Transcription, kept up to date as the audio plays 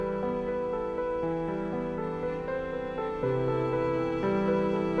This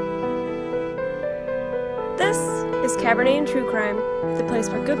is Cabernet and True Crime, the place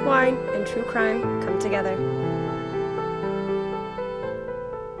where good wine and true crime come together.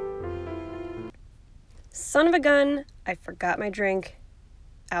 Son of a gun, I forgot my drink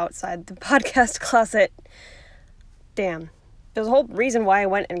outside the podcast closet. Damn. There's a whole reason why I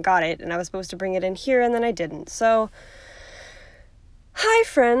went and got it, and I was supposed to bring it in here, and then I didn't. So, hi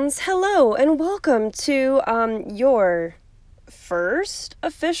friends, hello, and welcome to your first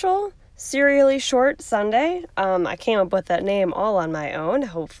official Serially Short Sunday. I came up with that name all on my own.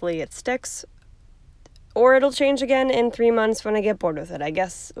 Hopefully it sticks. Or it'll change again in 3 months when I get bored with it. I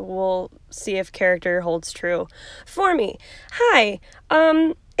guess we'll see if character holds true for me. Hi,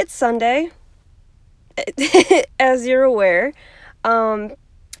 it's Sunday. As you're aware.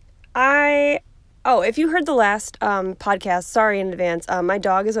 If you heard the last podcast, sorry in advance. My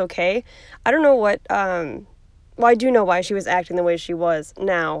dog is okay. I don't know what I do know why she was acting the way she was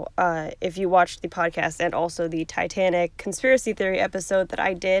now. If you watched the podcast and also the Titanic conspiracy theory episode that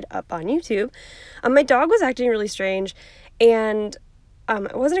I did up on YouTube, my dog was acting really strange, and I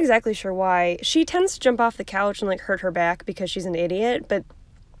wasn't exactly sure why. She tends to jump off the couch and hurt her back because she's an idiot, but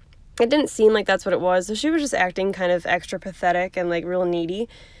it didn't seem like that's what it was. So she was just acting kind of extra pathetic and real needy.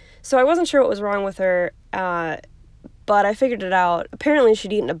 So I wasn't sure what was wrong with her, but I figured it out. Apparently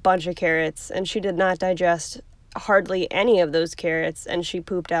she'd eaten a bunch of carrots and she did not digest hardly any of those carrots, and she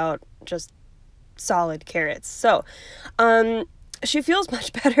pooped out just solid carrots. So, she feels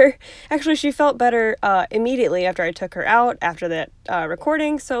much better. Actually, she felt better immediately after I took her out after that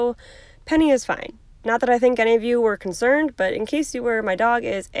recording, so Penny is fine. Not that I think any of you were concerned, but in case you were, my dog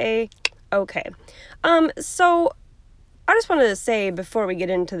is okay. So I just wanted to say before we get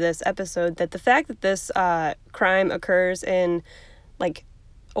into this episode that the fact that this crime occurs in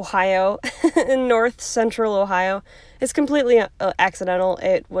Ohio, in north central Ohio, is completely accidental.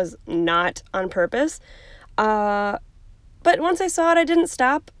 It was not on purpose. But once I saw it, I didn't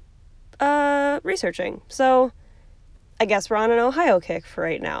stop researching. So I guess we're on an Ohio kick for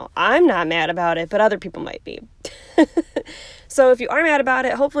right now. I'm not mad about it, but other people might be. So if you are mad about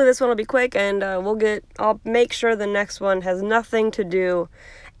it, hopefully this one will be quick, and I'll make sure the next one has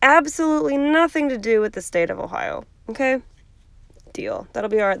absolutely nothing to do with the state of Ohio. Okay? Deal. That'll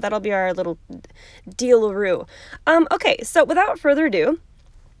be our little deal-a-roo. Okay, so without further ado,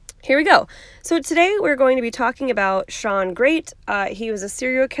 here we go. So today we're going to be talking about Shaun Grate. He was a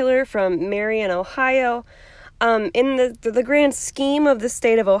serial killer from Marion, Ohio. In the grand scheme of the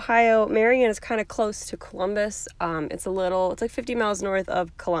state of Ohio, Marion is kind of close to Columbus. It's 50 miles north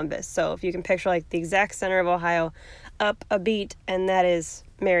of Columbus. So if you can picture the exact center of Ohio up a beat, and that is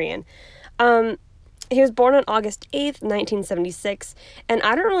Marion. He was born on August 8th, 1976, and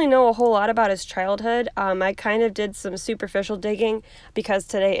I don't really know a whole lot about his childhood. I kind of did some superficial digging because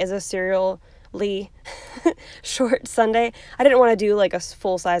today is a serially short Sunday. I didn't want to do a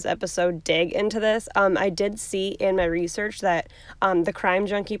full-size episode dig into this. I did see in my research that the Crime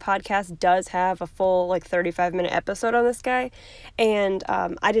Junkie podcast does have a full 35-minute episode on this guy, and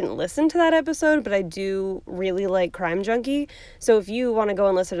I didn't listen to that episode, but I do really like Crime Junkie. So if you want to go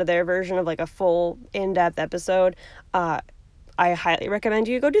and listen to their version of a full in-depth episode, I highly recommend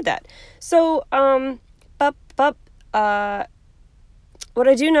you go do that. So what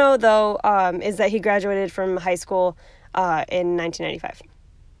I do know, though, is that he graduated from high school in 1995.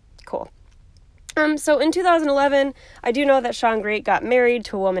 Cool. So in 2011, I do know that Shaun Grate got married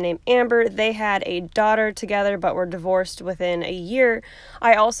to a woman named Amber. They had a daughter together, but were divorced within a year.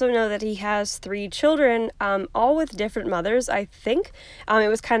 I also know that he has 3 children, all with different mothers, I think. It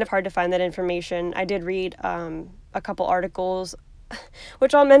was kind of hard to find that information. I did read a couple articles,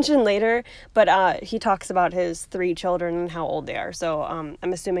 which I'll mention later, but he talks about his 3 children and how old they are, so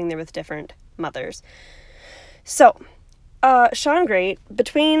I'm assuming they're with different mothers. So, Shaun Grate,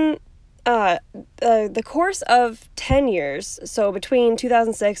 between the course of 10 years, so between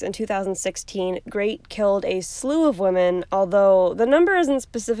 2006 and 2016, Grate killed a slew of women, although the number isn't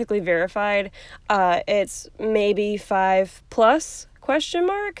specifically verified. It's maybe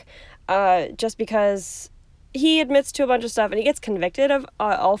 5+, just because he admits to a bunch of stuff, and he gets convicted of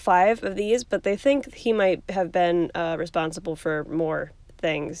all 5 of these, but they think he might have been responsible for more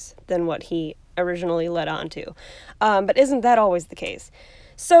things than what he originally led on to. But isn't that always the case?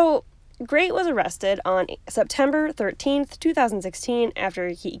 So Grate was arrested on September 13th, 2016, after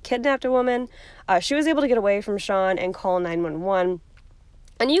he kidnapped a woman. She was able to get away from Shaun and call 911.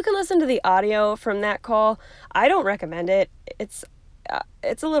 And you can listen to the audio from that call. I don't recommend it. It's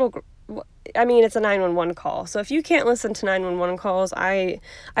a little I mean, it's a 911 call. So if you can't listen to 911 calls, I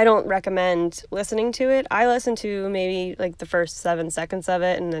don't recommend listening to it. I listen to maybe like the first 7 seconds of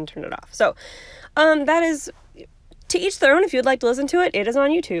it and then turn it off. So that is to each their own. If you'd like to listen to it, it is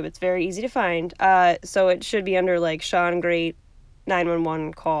on YouTube. It's very easy to find. So it should be under like Shawn Grate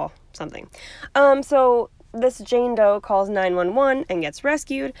 911 call something. So this Jane Doe calls 911 and gets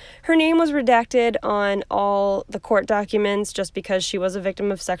rescued. Her name was redacted on all the court documents just because she was a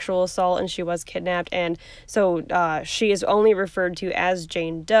victim of sexual assault and she was kidnapped, and so she is only referred to as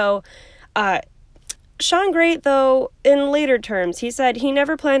Jane Doe. Shawn Grate, though, in later terms, he said he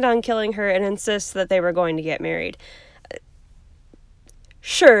never planned on killing her and insists that they were going to get married.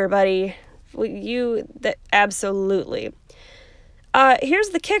 Sure, buddy. Absolutely. Here's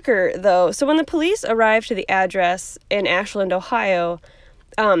the kicker, though. So when the police arrived to the address in Ashland, Ohio,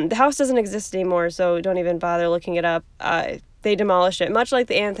 the house doesn't exist anymore, so don't even bother looking it up. They demolished it. Much like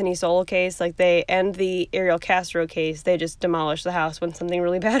the Anthony Sowell case, and the Ariel Castro case, they just demolish the house when something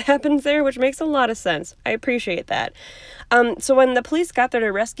really bad happens there, which makes a lot of sense. I appreciate that. So when the police got there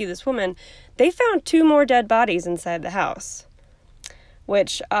to rescue this woman, they found 2 more dead bodies inside the house,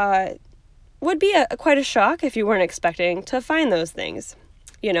 which, would be quite a shock if you weren't expecting to find those things,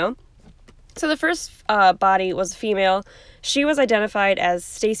 you know? So the first body was female. She was identified as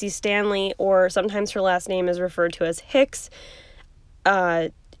Stacy Stanley, or sometimes her last name is referred to as Hicks.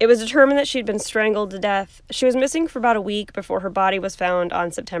 It was determined that she'd been strangled to death. She was missing for about a week before her body was found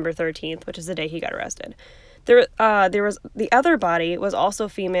on September 13th, which is the day he got arrested. There was the other body was also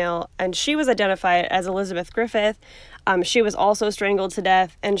female, and she was identified as Elizabeth Griffith. She was also strangled to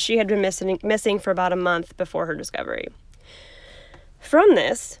death, and she had been missing for about a month before her discovery. From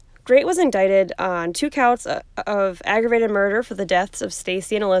this, Grate was indicted on 2 counts of aggravated murder for the deaths of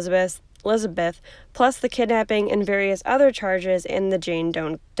Stacy and Elizabeth, plus the kidnapping and various other charges in the Jane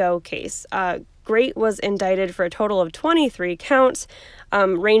Doe case. Grate was indicted for a total of 23 counts,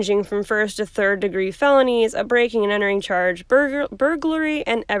 ranging from 1st to 3rd degree felonies, a breaking and entering charge, burglary,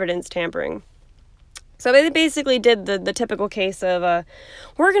 and evidence tampering. So they basically did the typical case of,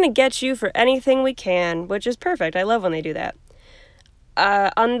 we're going to get you for anything we can, which is perfect. I love when they do that.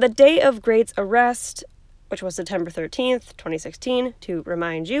 On the day of Grate's arrest, which was September 13th, 2016, to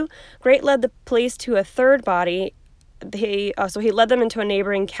remind you, Grate led the police to a 3rd body. So he led them into a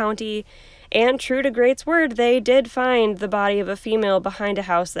neighboring county, and true to Grate's word, they did find the body of a female behind a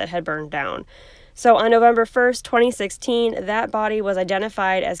house that had burned down. So on November 1st, 2016, that body was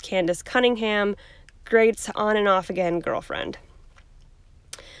identified as Candace Cunningham, Grate's on and off again girlfriend.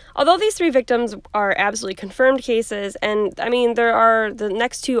 Although these 3 victims are absolutely confirmed cases, and I mean, the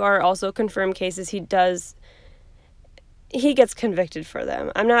next 2 are also confirmed cases, he gets convicted for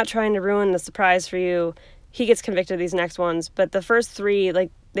them. I'm not trying to ruin the surprise for you. He gets convicted of these next ones, but the first 3,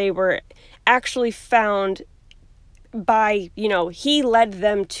 they were actually found by, he led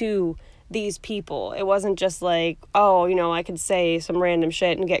them to these people. It wasn't just like, I could say some random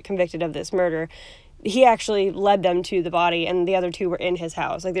shit and get convicted of this murder. He actually led them to the body, and the other 2 were in his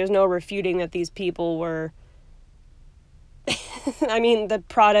house. There's no refuting that these people were, the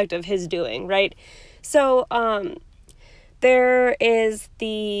product of his doing, right? So, there is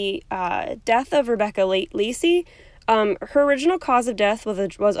the death of Rebecca Lacey. Her original cause of death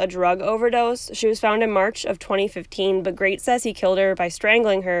was a drug overdose. She was found in March of 2015, but Grate says he killed her by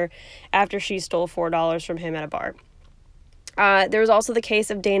strangling her after she stole $4 from him at a bar. There was also the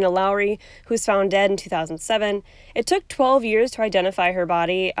case of Dana Lowry, who was found dead in 2007. It took 12 years to identify her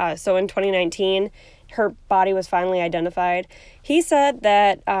body, so in 2019, her body was finally identified. He said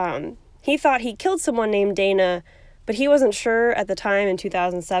that he thought he killed someone named Dana, but he wasn't sure at the time in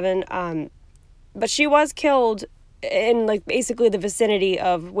 2007. But she was killed in basically the vicinity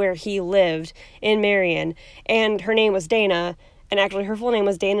of where he lived in Marion, and her name was Dana, and actually her full name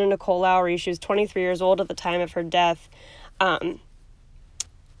was Dana Nicole Lowry. She was 23 years old at the time of her death.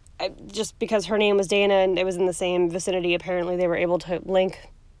 Just because her name was Dana and it was in the same vicinity, apparently they were able to link.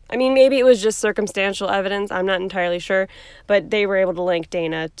 Maybe it was just circumstantial evidence. I'm not entirely sure, but they were able to link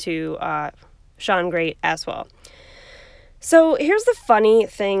Dana to Shawn Grate as well. So here's the funny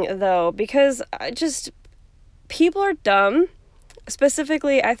thing, though, because people are dumb.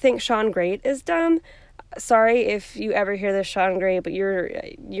 Specifically, I think Shawn Grate is dumb. Sorry if you ever hear this, Shawn Grate, but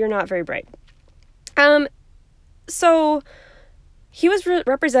you're not very bright. So he was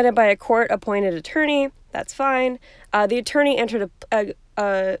represented by a court-appointed attorney. That's fine. The attorney entered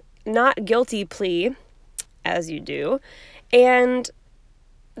a not guilty plea, as you do. And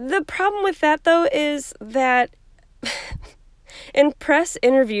the problem with that, though, is that in press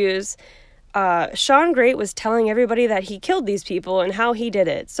interviews, Sean Great was telling everybody that he killed these people and how he did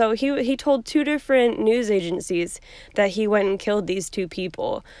it. So he told 2 different news agencies that he went and killed these 2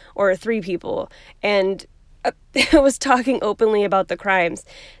 people, or 3 people, and was talking openly about the crimes.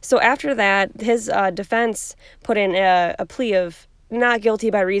 So after that, his defense put in a plea of not guilty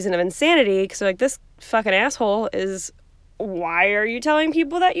by reason of insanity. So like, this fucking asshole is, why are you telling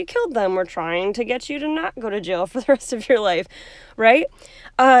people that you killed them? We're trying to get you to not go to jail for the rest of your life, right?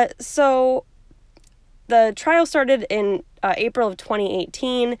 So the trial started in April of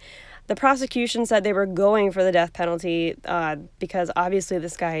 2018. The prosecution said they were going for the death penalty because obviously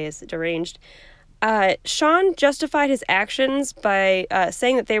this guy is deranged. Sean justified his actions by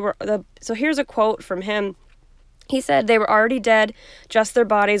saying that they were so here's a quote from him. He said they were already dead, just their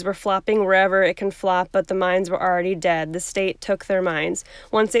bodies were flopping wherever it can flop, but the minds were already dead. The state took their minds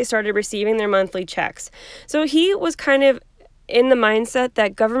once they started receiving their monthly checks. So he was kind of in the mindset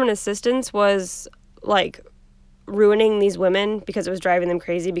that government assistance was like ruining these women because it was driving them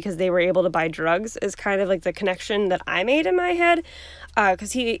crazy because they were able to buy drugs, is kind of like the connection that I made in my head.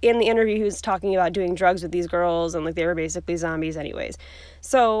 Because he, in the interview, he was talking about doing drugs with these girls and like they were basically zombies anyways.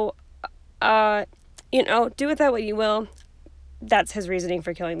 So, do with that what you will. That's his reasoning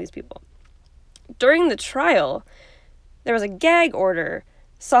for killing these people. During the trial, there was a gag order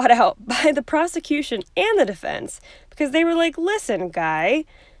sought out by the prosecution and the defense because they were like, listen, guy,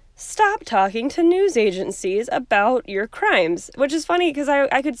 stop talking to news agencies about your crimes. Which is funny because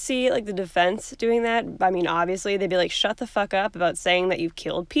I could see like the defense doing that. I mean, obviously, they'd be like, shut the fuck up about saying that you've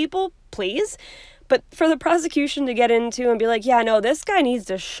killed people, please. But for the prosecution to get into and be like, yeah, no, this guy needs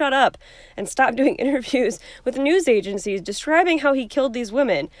to shut up and stop doing interviews with news agencies describing how he killed these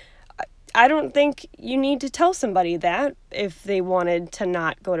women. I don't think you need to tell somebody that if they wanted to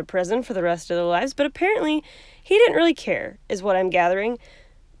not go to prison for the rest of their lives. But apparently he didn't really care, is what I'm gathering.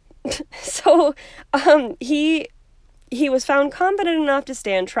 So he was found competent enough to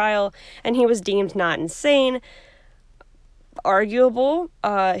stand trial, and he was deemed not insane. Arguable.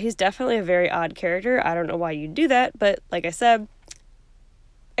 He's definitely a very odd character. I don't know why you'd do that, but like I said,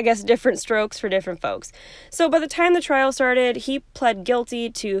 I guess different strokes for different folks. So by the time the trial started, he pled guilty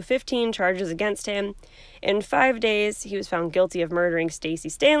to 15 charges against him. In 5 days, he was found guilty of murdering Stacey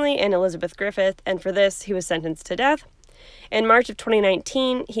Stanley and Elizabeth Griffith, and for this, he was sentenced to death. In March of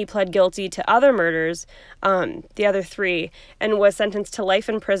 2019, he pled guilty to other murders, the other 3, and was sentenced to life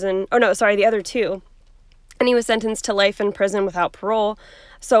in prison. Oh, no, sorry, the other 2. And he was sentenced to life in prison without parole.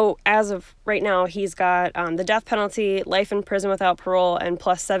 So as of right now, he's got the death penalty, life in prison without parole, and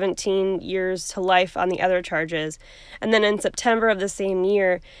plus 17 years to life on the other charges. And then in September of the same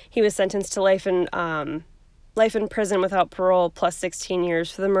year, he was sentenced to life in prison without parole plus 16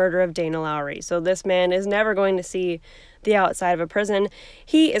 years for the murder of Dana Lowry. So this man is never going to see the outside of a prison.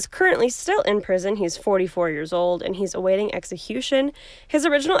 He is currently still in prison. He's 44 years old, and he's awaiting execution. His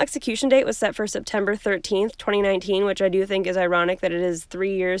original execution date was set for September 13th, 2019, which I do think is ironic that it is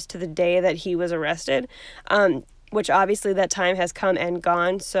 3 years to the day that he was arrested, which obviously that time has come and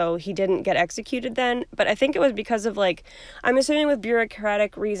gone, so he didn't get executed then. But I think it was because of, like, I'm assuming with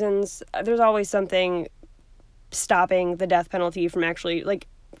bureaucratic reasons, there's always something stopping the death penalty from actually, like,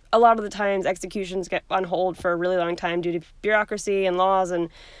 a lot of the times executions get on hold for a really long time due to bureaucracy and laws and,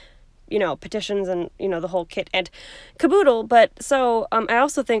 petitions and, the whole kit and caboodle. But so I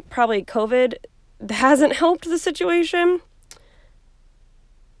also think probably COVID hasn't helped the situation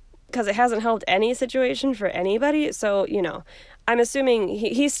because it hasn't helped any situation for anybody. So, I'm assuming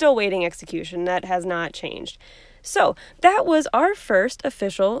he's still waiting execution. That has not changed. So that was our first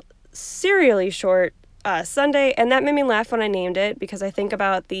official serially short Sunday, and that made me laugh when I named it because I think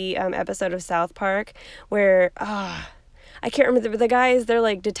about the episode of South Park where I can't remember the guys, they're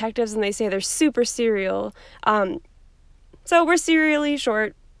like detectives and they say they're super serial. So we're serially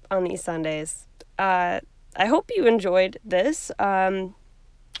short on these Sundays. I hope you enjoyed this. That's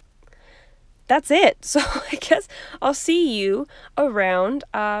it. So I guess I'll see you around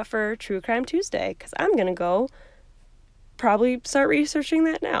for True Crime Tuesday because I'm gonna go probably start researching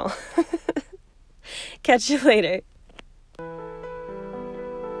that now. Catch you later.